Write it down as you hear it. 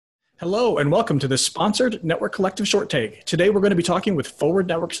Hello and welcome to this sponsored Network Collective Short Take. Today we're going to be talking with Forward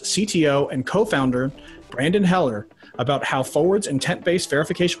Networks CTO and co-founder Brandon Heller about how Forward's intent-based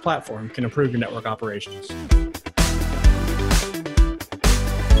verification platform can improve your network operations.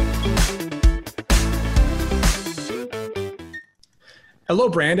 Hello,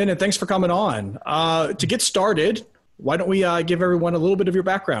 Brandon, and thanks for coming on. To get started, why don't we give everyone a little bit of your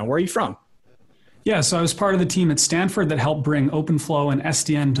background? Where are you from? Yeah, so I was part of the team at Stanford that helped bring OpenFlow and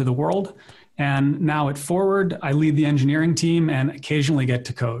SDN to the world. And now at Forward, I lead the engineering team and occasionally get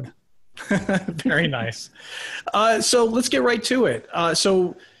to code. Very nice. So let's get right to it.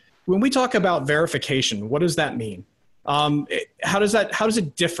 So when we talk about verification, what does that mean? How does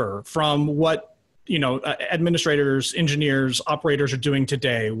it differ from what administrators, engineers, operators are doing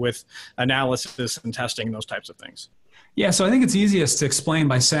today with analysis and testing, those types of things? Yeah, so I think it's easiest to explain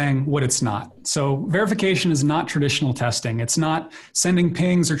by saying what it's not. So verification is not traditional testing. It's not sending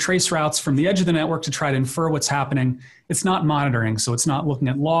pings or trace routes from the edge of the network to try to infer what's happening. It's not monitoring. So it's not looking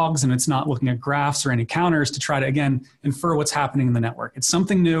at logs and it's not looking at graphs or any counters to try to, again, infer what's happening in the network. It's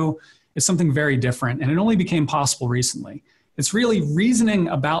something new. It's something very different. And it only became possible recently. It's really reasoning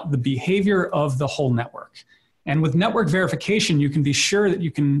about the behavior of the whole network. And with network verification, you can be sure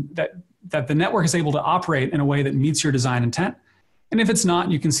that that the network is able to operate in a way that meets your design intent. And if it's not,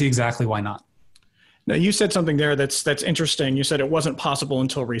 you can see exactly why not. Now, you said something there that's interesting. You said it wasn't possible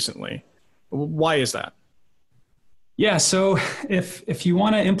until recently. Why is that? Yeah, so if you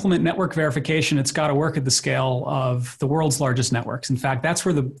want to implement network verification, it's got to work at the scale of the world's largest networks. In fact, that's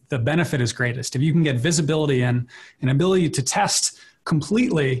where the benefit is greatest. If you can get visibility and an ability to test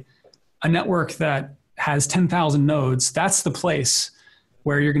completely a network that has 10,000 nodes, that's the place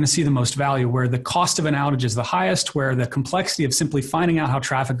where you're going to see the most value, where the cost of an outage is the highest, where the complexity of simply finding out how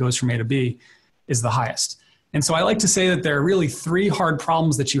traffic goes from A to B is the highest. And so I like to say that there are really three hard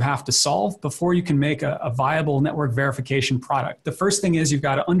problems that you have to solve before you can make a viable network verification product. The first thing is you've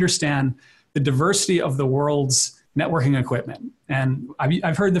got to understand the diversity of the world's networking equipment. And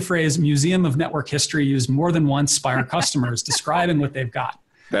I've heard the phrase museum of network history used more than once by our customers describing what they've got.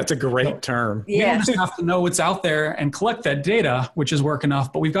 That's a great term. We don't just have to know what's out there and collect that data, which is work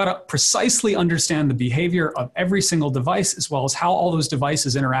enough, but we've got to precisely understand the behavior of every single device as well as how all those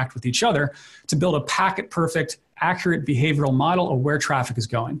devices interact with each other to build a packet-perfect, accurate behavioral model of where traffic is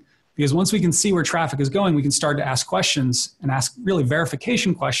going. Because once we can see where traffic is going, we can start to ask questions and ask really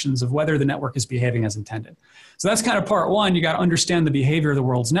verification questions of whether the network is behaving as intended. So that's kind of part one. You got to understand the behavior of the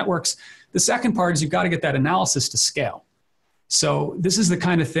world's networks. The second part is you've got to get that analysis to scale. So this is the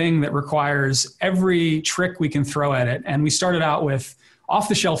kind of thing that requires every trick we can throw at it. And we started out with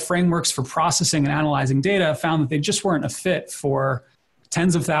off-the-shelf frameworks for processing and analyzing data, found that they just weren't a fit for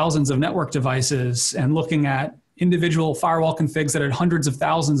tens of thousands of network devices, and looking at individual firewall configs that had hundreds of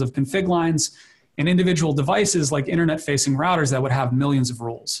thousands of config lines and individual devices like internet-facing routers that would have millions of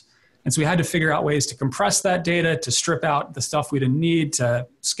rules. And so we had to figure out ways to compress that data, to strip out the stuff we didn't need, to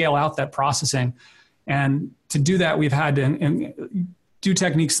scale out that processing. And to do that, we've had to do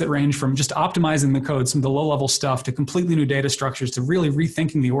techniques that range from just optimizing the code, some of the low-level stuff, to completely new data structures, to really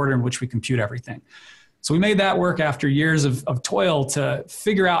rethinking the order in which we compute everything. So we made that work after years of toil to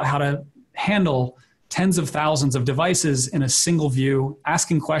figure out how to handle tens of thousands of devices in a single view,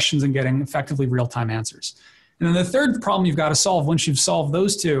 asking questions and getting effectively real-time answers. And then the third problem you've got to solve once you've solved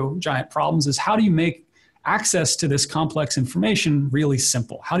those two giant problems is how do you make access to this complex information really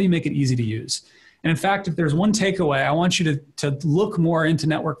simple? How do you make it easy to use? And in fact, if there's one takeaway, I want you to look more into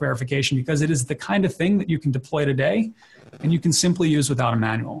network verification because it is the kind of thing that you can deploy today and you can simply use without a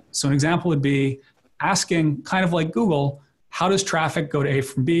manual. So an example would be asking, kind of like Google, how does traffic go to A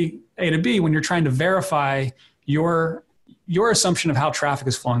to B when you're trying to verify your assumption of how traffic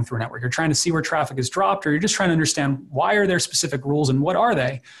is flowing through a network. You're trying to see where traffic is dropped, or you're just trying to understand why are there specific rules and what are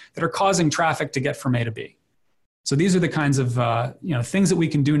they that are causing traffic to get from A to B. So these are the kinds of things that we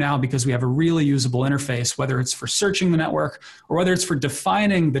can do now because we have a really usable interface, whether it's for searching the network or whether it's for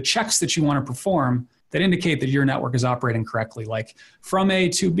defining the checks that you want to perform that indicate that your network is operating correctly. Like from A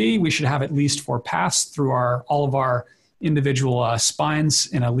to B, we should have at least 4 paths through all of our individual spines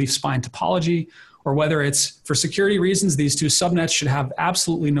in a leaf spine topology, or whether it's for security reasons, these 2 subnets should have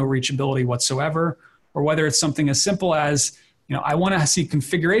absolutely no reachability whatsoever, or whether it's something as simple as I want to see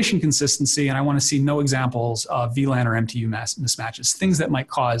configuration consistency and I want to see no examples of VLAN or MTU mismatches, things that might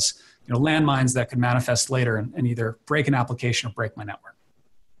cause landmines that could manifest later and either break an application or break my network.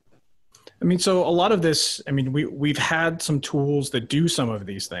 I mean, so a lot of this, I mean, we've had some tools that do some of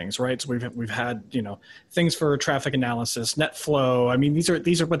these things, right? So we've had, things for traffic analysis, NetFlow. I mean,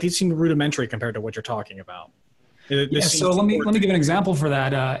 but these seem rudimentary compared to what you're talking about. So let me give an example for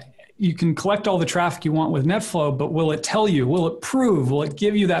that. you can collect all the traffic you want with NetFlow, but will it tell you, will it prove, will it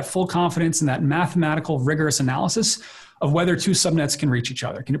give you that full confidence and that mathematical rigorous analysis of whether two subnets can reach each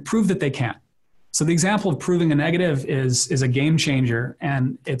other? Can it prove that they can? So the example of proving a negative is a game changer,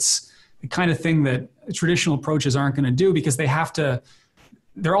 and it's the kind of thing that traditional approaches aren't going to do, because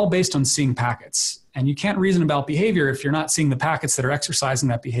they're all based on seeing packets. And you can't reason about behavior if you're not seeing the packets that are exercising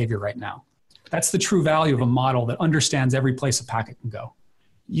that behavior right now. That's the true value of a model that understands every place a packet can go.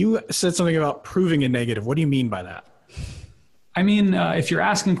 You said something about proving a negative. What do you mean by that? I mean, if you're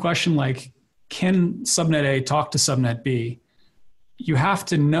asking a question like, can subnet A talk to subnet B? You have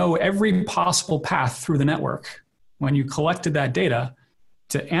to know every possible path through the network when you collected that data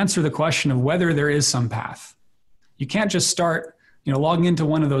to answer the question of whether there is some path. You can't just start logging into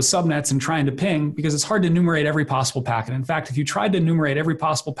one of those subnets and trying to ping, because it's hard to enumerate every possible packet. In fact, if you tried to enumerate every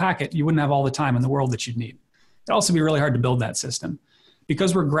possible packet, you wouldn't have all the time in the world that you'd need. It'd also be really hard to build that system.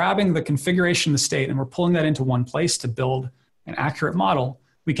 Because we're grabbing the configuration of the state and we're pulling that into one place to build an accurate model,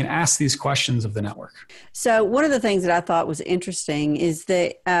 we can ask these questions of the network. So one of the things that I thought was interesting is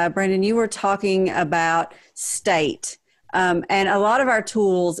that, Brandon, you were talking about state. And a lot of our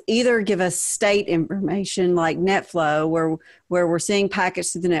tools either give us state information like NetFlow, where we're seeing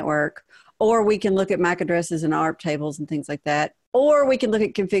packets through the network, or we can look at MAC addresses and ARP tables and things like that. Or we can look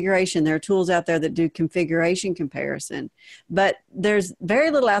at configuration. There are tools out there that do configuration comparison, but there's very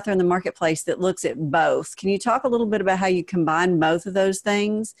little out there in the marketplace that looks at both. Can you talk a little bit about how you combine both of those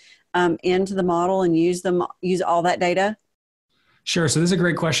things into the model and use all that data? Sure. So this is a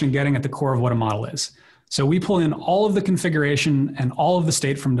great question, getting at the core of what a model is. So we pull in all of the configuration and all of the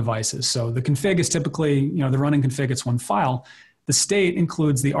state from devices. So the config is typically, the running config, it's one file. The state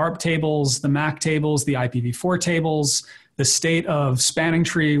includes the ARP tables, the MAC tables, the IPv4 tables, the state of spanning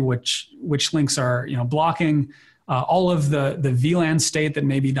tree, which links are blocking, all of the VLAN state that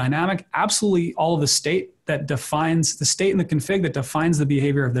may be dynamic, absolutely all of the state that defines the state in the config that defines the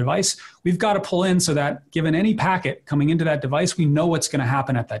behavior of the device. We've got to pull in so that given any packet coming into that device, we know what's going to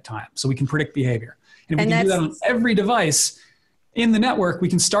happen at that time, so we can predict behavior. And if we can do that on every device in the network, we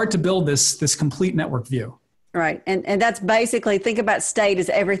can start to build this complete network view. Right. And that's basically, think about state as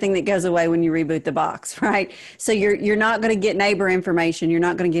everything that goes away when you reboot the box, right? So you're not going to get neighbor information. You're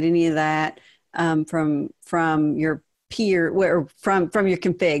not going to get any of that from your peer, from your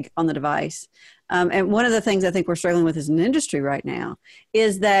config on the device. And one of the things I think we're struggling with as an industry right now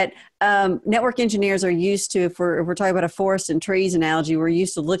is that network engineers are used to, if we're talking about a forest and trees analogy, we're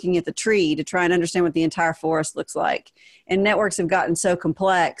used to looking at the tree to try and understand what the entire forest looks like. And networks have gotten so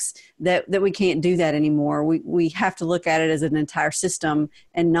complex that we can't do that anymore. We have to look at it as an entire system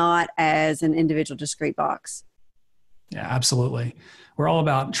and not as an individual discrete box. Yeah, absolutely. We're all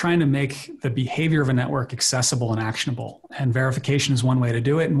about trying to make the behavior of a network accessible and actionable. And verification is one way to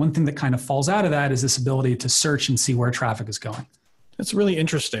do it. And one thing that kind of falls out of that is this ability to search and see where traffic is going. That's really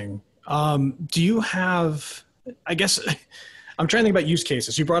interesting. Do you have, I guess, I'm trying to think about use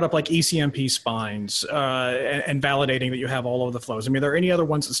cases. You brought up like ECMP spines and validating that you have all of the flows. I mean, are there any other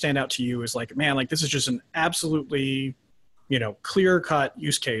ones that stand out to you as like, man, like this is just an absolutely, clear-cut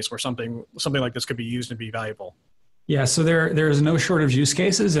use case where something like this could be used and be valuable? Yeah, so there is no shortage of use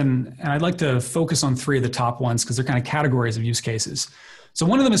cases, and I'd like to focus on three of the top ones because they're kind of categories of use cases. So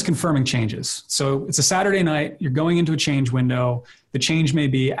one of them is confirming changes. So it's a Saturday night, you're going into a change window. The change may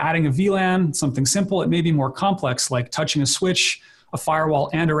be adding a VLAN, something simple. It may be more complex, like touching a switch, a firewall,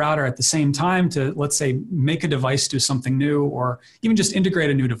 and a router at the same time to, let's say, make a device do something new, or even just integrate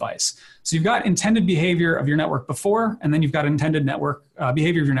a new device. So you've got intended behavior of your network before, and then you've got intended network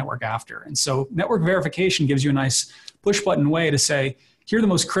behavior of your network after. And so network verification gives you a nice push-button way to say, here are the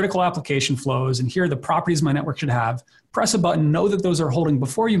most critical application flows, and here are the properties my network should have. Press a button, know that those are holding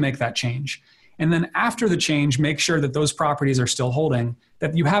before you make that change. And then after the change, make sure that those properties are still holding,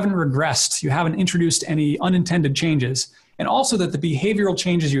 that you haven't regressed, you haven't introduced any unintended changes, and also that the behavioral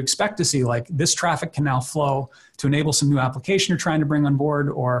changes you expect to see, like this traffic can now flow to enable some new application you're trying to bring on board,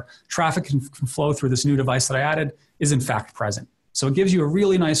 or traffic can flow through this new device that I added, is in fact present. So it gives you a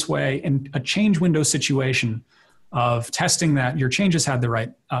really nice way in a change window situation of testing that your changes had the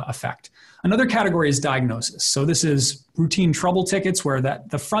right effect. Another category is diagnosis. So this is routine trouble tickets where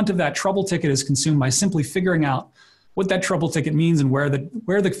the front of that trouble ticket is consumed by simply figuring out what that trouble ticket means and where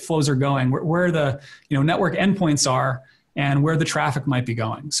the flows are going, where the network endpoints are, and where the traffic might be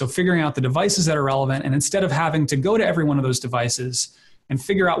going. So figuring out the devices that are relevant, and instead of having to go to every one of those devices and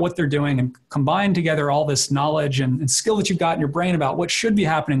figure out what they're doing and combine together all this knowledge and skill that you've got in your brain about what should be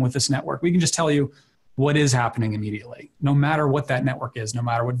happening with this network, we can just tell you what is happening immediately, no matter what that network is, no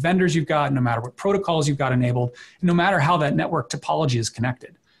matter what vendors you've got, no matter what protocols you've got enabled, and no matter how that network topology is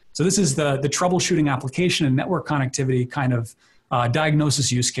connected. So this is the troubleshooting application and network connectivity kind of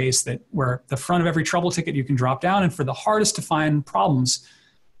diagnosis use case that where the front of every trouble ticket you can drop down, and for the hardest to find problems,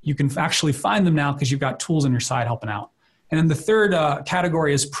 you can actually find them now because you've got tools on your side helping out. And then the third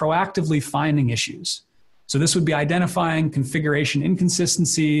category is proactively finding issues. So this would be identifying configuration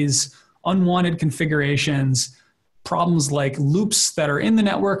inconsistencies, unwanted configurations, problems like loops that are in the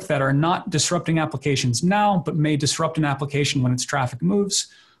network that are not disrupting applications now, but may disrupt an application when its traffic moves,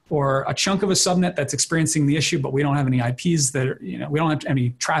 or a chunk of a subnet that's experiencing the issue, but we don't have any IPs that are, we don't have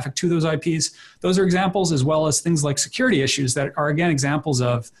any traffic to those IPs. Those are examples, as well as things like security issues that are, again, examples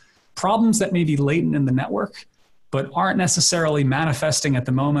of problems that may be latent in the network, but aren't necessarily manifesting at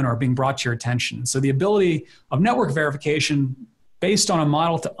the moment or being brought to your attention. So the ability of network verification based on a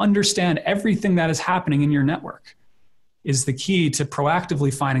model to understand everything that is happening in your network is the key to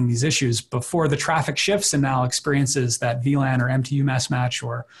proactively finding these issues before the traffic shifts and now experiences that VLAN or MTU mismatch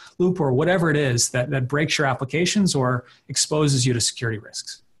or loop or whatever it is that breaks your applications or exposes you to security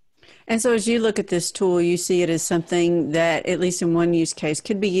risks. And so as you look at this tool, you see it as something that, at least in one use case,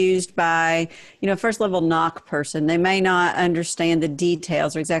 could be used by, first level NOC person. They may not understand the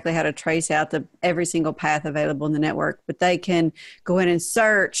details or exactly how to trace out every single path available in the network, but they can go in and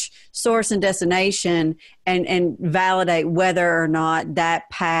search source and destination and validate whether or not that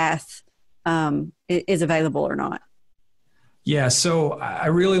path is available or not. Yeah, so I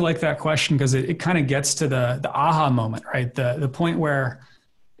really like that question because it kind of gets to the aha moment, right? The point where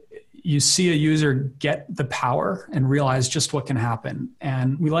you see a user get the power and realize just what can happen.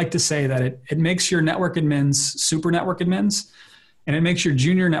 And we like to say that it makes your network admins super network admins, and it makes your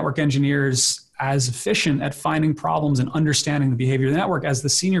junior network engineers as efficient at finding problems and understanding the behavior of the network as the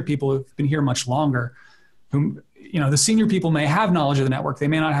senior people who've been here much longer. The senior people may have knowledge of the network. They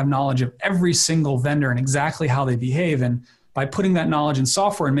may not have knowledge of every single vendor and exactly how they behave. And by putting that knowledge in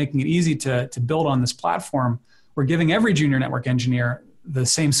software and making it easy to build on this platform, we're giving every junior network engineer the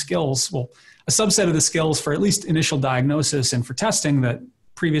same skills, well, a subset of the skills for at least initial diagnosis and for testing that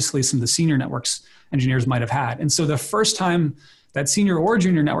previously some of the senior networks engineers might have had. And so the first time that senior or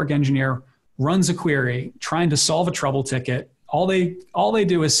junior network engineer runs a query trying to solve a trouble ticket, all they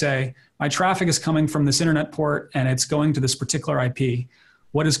do is say, my traffic is coming from this internet port and it's going to this particular IP.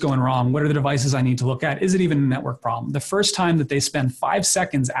 What is going wrong? What are the devices I need to look at? Is it even a network problem? The first time that they spend 5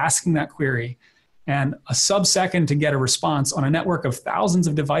 seconds asking that query and a sub-second to get a response on a network of thousands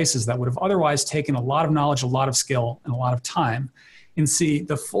of devices that would have otherwise taken a lot of knowledge, a lot of skill, and a lot of time, and see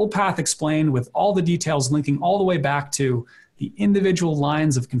the full path explained with all the details linking all the way back to the individual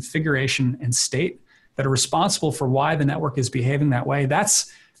lines of configuration and state that are responsible for why the network is behaving that way. That's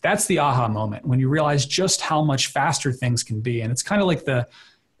the aha moment when you realize just how much faster things can be. And it's kind of like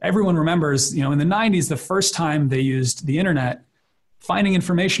everyone remembers, in the 90s, the first time they used the internet, finding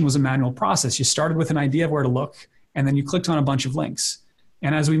information was a manual process. You started with an idea of where to look, and then you clicked on a bunch of links.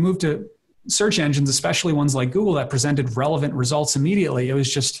 And as we moved to search engines, especially ones like Google that presented relevant results immediately, it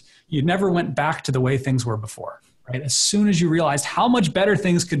was just, you never went back to the way things were before, right? As soon as you realized how much better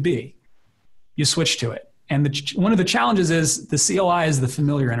things could be, you switched to it. And one of the challenges is the CLI is the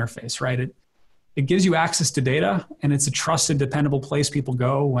familiar interface, right? It gives you access to data, and it's a trusted, dependable place people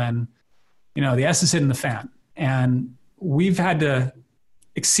go when, the S is hitting the fan. And we've had to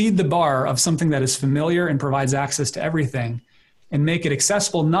exceed the bar of something that is familiar and provides access to everything and make it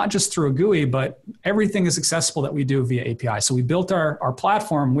accessible, not just through a GUI, but everything is accessible that we do via API. So we built our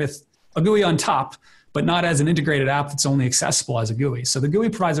platform with a GUI on top, but not as an integrated app that's only accessible as a GUI. So the GUI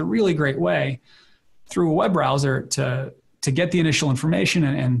provides a really great way through a web browser to get the initial information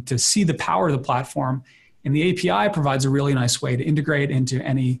and to see the power of the platform. And the API provides a really nice way to integrate into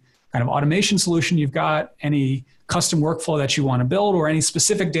any kind of automation solution you've got, any custom workflow that you want to build, or any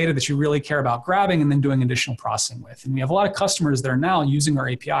specific data that you really care about grabbing and then doing additional processing with. And we have a lot of customers that are now using our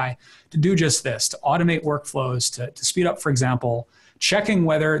API to do just this, to automate workflows, to speed up, for example, checking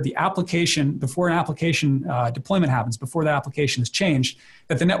whether the application, before an application deployment happens, before that application is changed,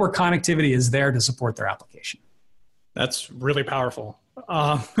 that the network connectivity is there to support their application. That's really powerful.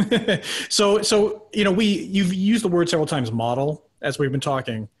 So you've used the word several times, model, as we've been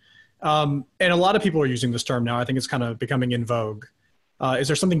talking. And a lot of people are using this term now. I think it's kind of becoming in vogue. Is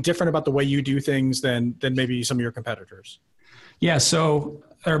there something different about the way you do things than maybe some of your competitors? Yeah, so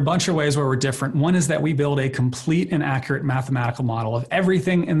there are a bunch of ways where we're different. One is that we build a complete and accurate mathematical model of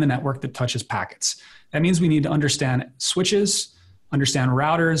everything in the network that touches packets. That means we need to understand switches, understand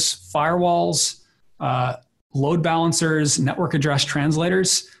routers, firewalls, load balancers, network address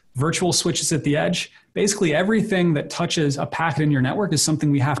translators, virtual switches at the edge. Basically, everything that touches a packet in your network is something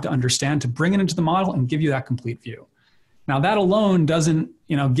we have to understand to bring it into the model and give you that complete view. Now that alone doesn't,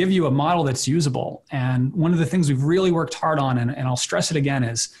 give you a model that's usable. And one of the things we've really worked hard on, and I'll stress it again,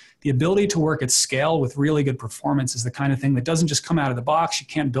 is the ability to work at scale with really good performance is the kind of thing that doesn't just come out of the box. You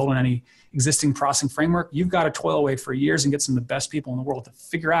can't build on any existing processing framework. You've got to toil away for years and get some of the best people in the world to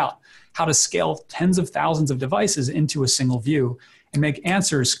figure out how to scale tens of thousands of devices into a single view and make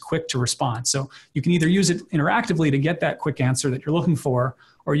answers quick to respond. So you can either use it interactively to get that quick answer that you're looking for,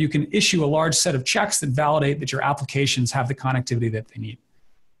 or you can issue a large set of checks that validate that your applications have the connectivity that they need.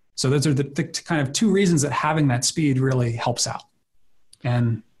 So those are the kind of two reasons that having that speed really helps out.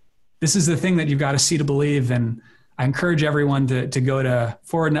 And this is the thing that you've got to see to believe. And I encourage everyone to go to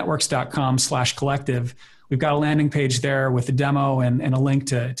forwardnetworks.com/collective. We've got a landing page there with a demo and a link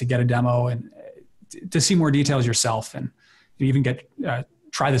to get a demo and to see more details yourself and even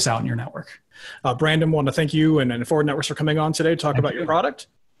try this out in your network. Brandon, want to thank you and Forward Networks for coming on today to talk about your product.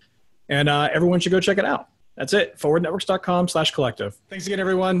 And everyone should go check it out. That's it. Forwardnetworks.com/collective. Thanks again,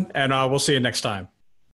 everyone. And we'll see you next time.